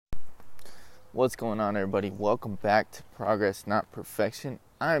What's going on, everybody? Welcome back to Progress Not Perfection.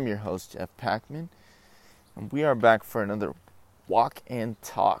 I am your host, Jeff Packman, and we are back for another Walk and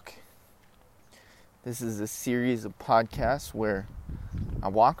Talk. This is a series of podcasts where I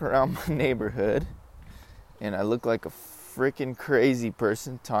walk around my neighborhood and I look like a freaking crazy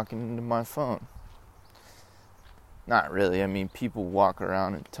person talking into my phone. Not really. I mean, people walk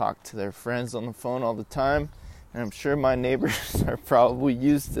around and talk to their friends on the phone all the time, and I'm sure my neighbors are probably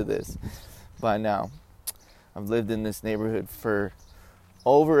used to this by now. I've lived in this neighborhood for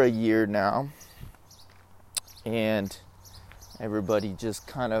over a year now, and everybody just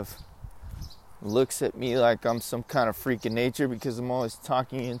kind of looks at me like I'm some kind of freak of nature because I'm always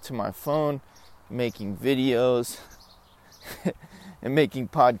talking into my phone, making videos, and making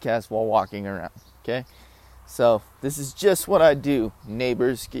podcasts while walking around, okay? So this is just what I do.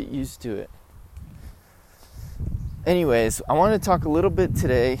 Neighbors, get used to it. Anyways, I want to talk a little bit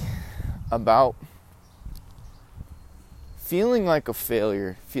today about feeling like a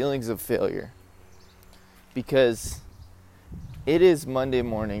failure, feelings of failure, because it is Monday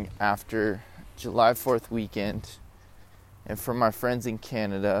morning after July 4th weekend, and for my friends in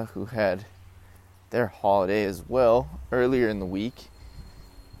Canada who had their holiday as well earlier in the week,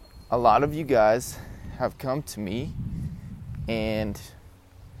 a lot of you guys have come to me and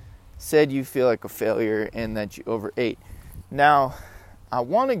said you feel like a failure and that you overate. Now, I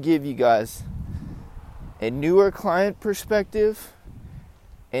want to give you guys a newer client perspective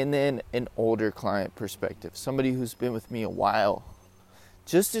and then an older client perspective, somebody who's been with me a while,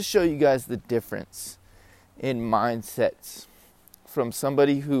 just to show you guys the difference in mindsets from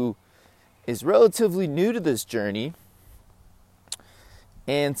somebody who is relatively new to this journey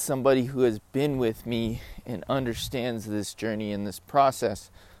and somebody who has been with me and understands this journey and this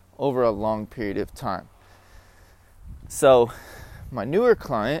process over a long period of time. So, my newer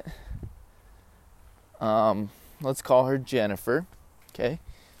client, let's call her Jennifer, okay?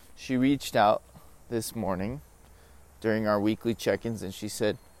 She reached out this morning during our weekly check-ins and she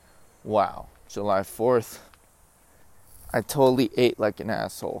said, wow, July 4th, I totally ate like an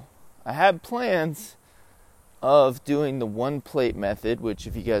asshole. I had plans of doing the one plate method, which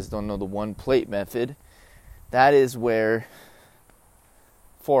if you guys don't know the one plate method, that is where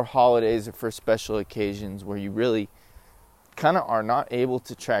for holidays or for special occasions where you really kind of are not able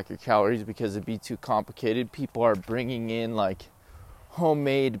to track your calories because it'd be too complicated. People are bringing in like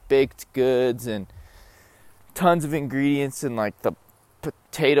homemade baked goods and tons of ingredients in like the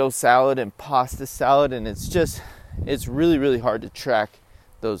potato salad and pasta salad, and it's really, really hard to track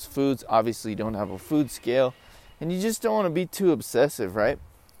those foods. Obviously you don't have a food scale and you just don't want to be too obsessive, right?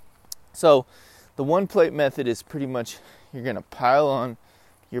 So the one plate method is pretty much you're going to pile on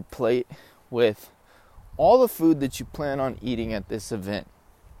your plate with all the food that you plan on eating at this event.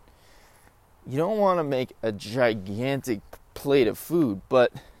 You don't want to make a gigantic plate of food,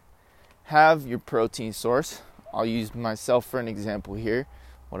 but have your protein source. I'll use myself for an example here.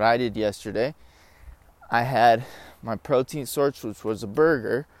 What I did yesterday, I had my protein source, which was a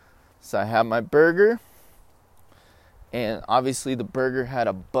burger. So I had my burger, and obviously the burger had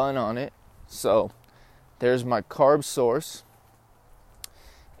a bun on it. So there's my carb source.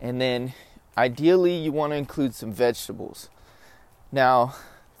 And then ideally you want to include some vegetables. Now,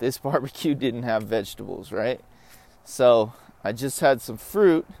 this barbecue didn't have vegetables, right? So I just had some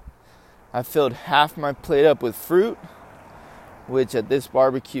fruit. I filled half my plate up with fruit, which at this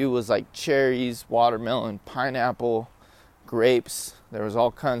barbecue was like cherries, watermelon, pineapple, grapes. There was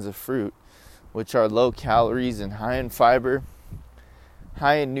all kinds of fruit, which are low calories and high in fiber,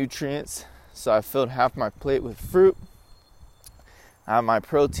 high in nutrients. So I filled half my plate with fruit. I had my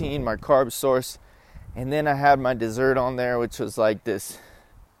protein, my carb source, and then I had my dessert on there, which was like this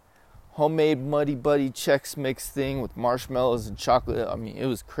homemade Muddy Buddy Chex Mix thing with marshmallows and chocolate. I mean, it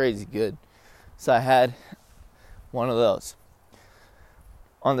was crazy good. So I had one of those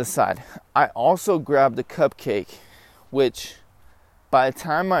on the side. I also grabbed a cupcake, which by the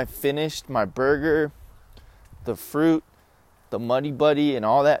time I finished my burger, the fruit, the Muddy Buddy, and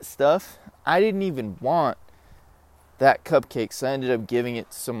all that stuff, I didn't even want that cupcake, so I ended up giving it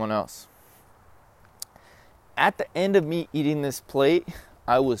to someone else. At the end of me eating this plate,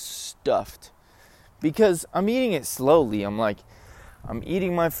 I was stuffed because I'm eating it slowly. I'm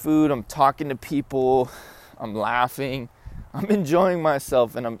eating my food, I'm talking to people, I'm laughing, I'm enjoying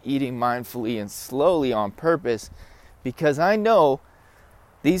myself, and I'm eating mindfully and slowly on purpose because I know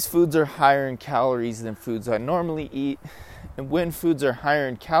these foods are higher in calories than foods I normally eat. And when foods are higher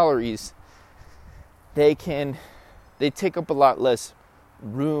in calories, they take up a lot less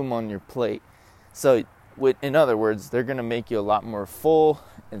room on your plate. So in other words, they're going to make you a lot more full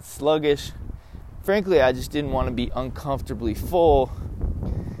and sluggish frankly, I just didn't want to be uncomfortably full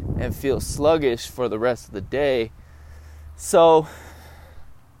and feel sluggish for the rest of the day. So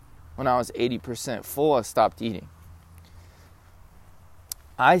when I was 80% full, I stopped eating.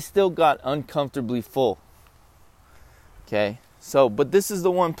 I still got uncomfortably full. Okay, so, but this is the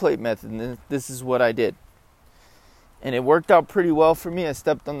 1 plate method, and this is what I did. And it worked out pretty well for me. I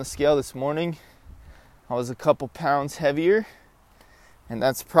stepped on the scale this morning. I was a couple pounds heavier, and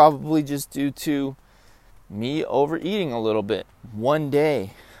that's probably just due to me overeating a little bit. One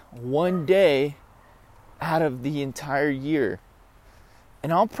day out of the entire year.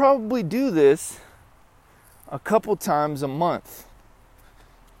 And I'll probably do this a couple times a month.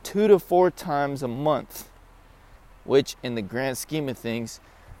 2 to 4 times a month. Which, in the grand scheme of things,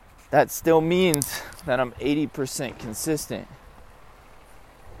 that still means that I'm 80% consistent.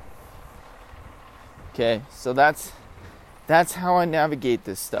 Okay, so that's how I navigate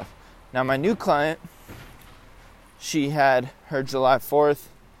this stuff. Now, my new client, she had her July 4th.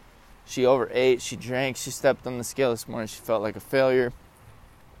 She overate, she drank, she stepped on the scale this morning. She felt like a failure.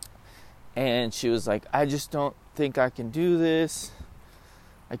 And she was like, I just don't think I can do this.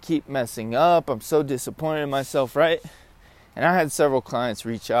 I keep messing up. I'm so disappointed in myself, right? And I had several clients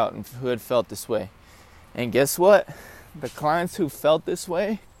reach out and who had felt this way. And guess what? The clients who felt this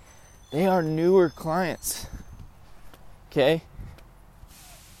way, they are newer clients. Okay?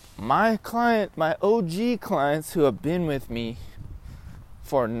 My OG clients who have been with me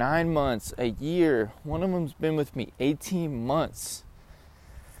for 9 months, a year, one of them's been with me 18 months.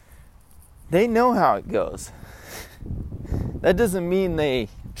 They know how it goes. That doesn't mean they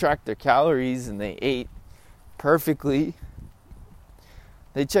tracked their calories and they ate perfectly.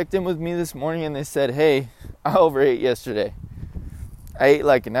 They checked in with me this morning and they said, hey, I overate yesterday. I ate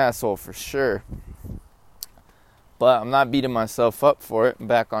like an asshole for sure. But I'm not beating myself up for it. I'm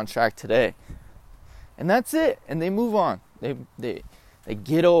back on track today. And that's it. And they move on. They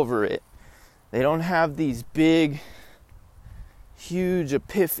get over it. They don't have these big, huge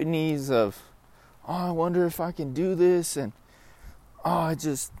epiphanies of, oh, I wonder if I can do this. And, oh,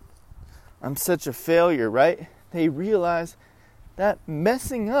 I'm such a failure, right? They realize that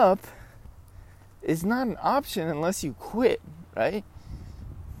messing up is not an option unless you quit, right?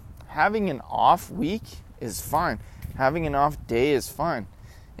 Having an off week is fine. Having an off day is fine.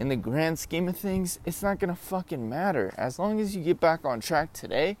 In the grand scheme of things, it's not gonna fucking matter. As long as you get back on track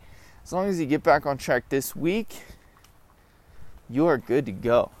today, as long as you get back on track this week, you are good to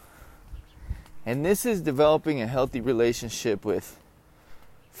go. And this is developing a healthy relationship with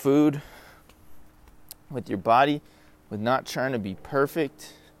food, with your body, with not trying to be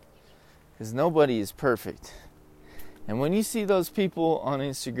perfect, because nobody is perfect. And when you see those people on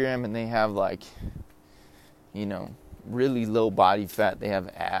Instagram and they have like, really low body fat, they have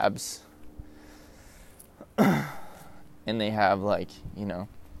abs, and they have like,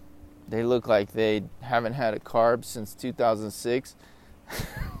 they look like they haven't had a carb since 2006.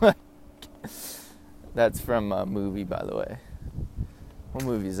 That's from a movie, by the way. What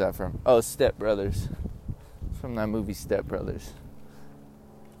movie is that from? Oh, Step Brothers. It's from that movie, Step Brothers.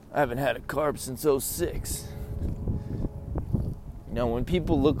 I haven't had a carb since 2006. When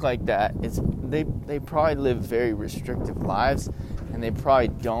people look like that, they probably live very restrictive lives, and they probably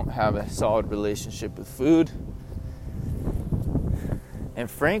don't have a solid relationship with food. And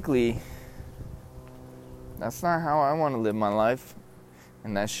frankly, that's not how I want to live my life,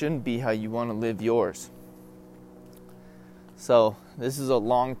 and that shouldn't be how you want to live yours. So this is a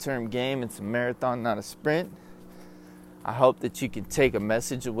long-term game. It's a marathon, not a sprint. I hope that you can take a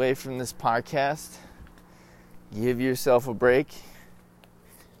message away from this podcast. Give yourself a break.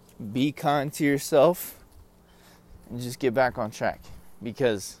 Be kind to yourself. And just get back on track.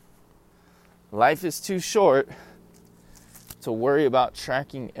 Because life is too short to worry about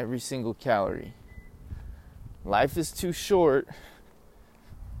tracking every single calorie. Life is too short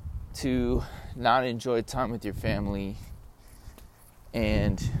to not enjoy time with your family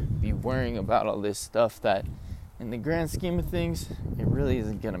and be worrying about all this stuff that, in the grand scheme of things, it really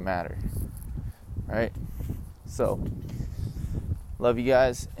isn't going to matter. Right? So, love you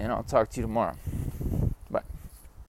guys, and I'll talk to you tomorrow.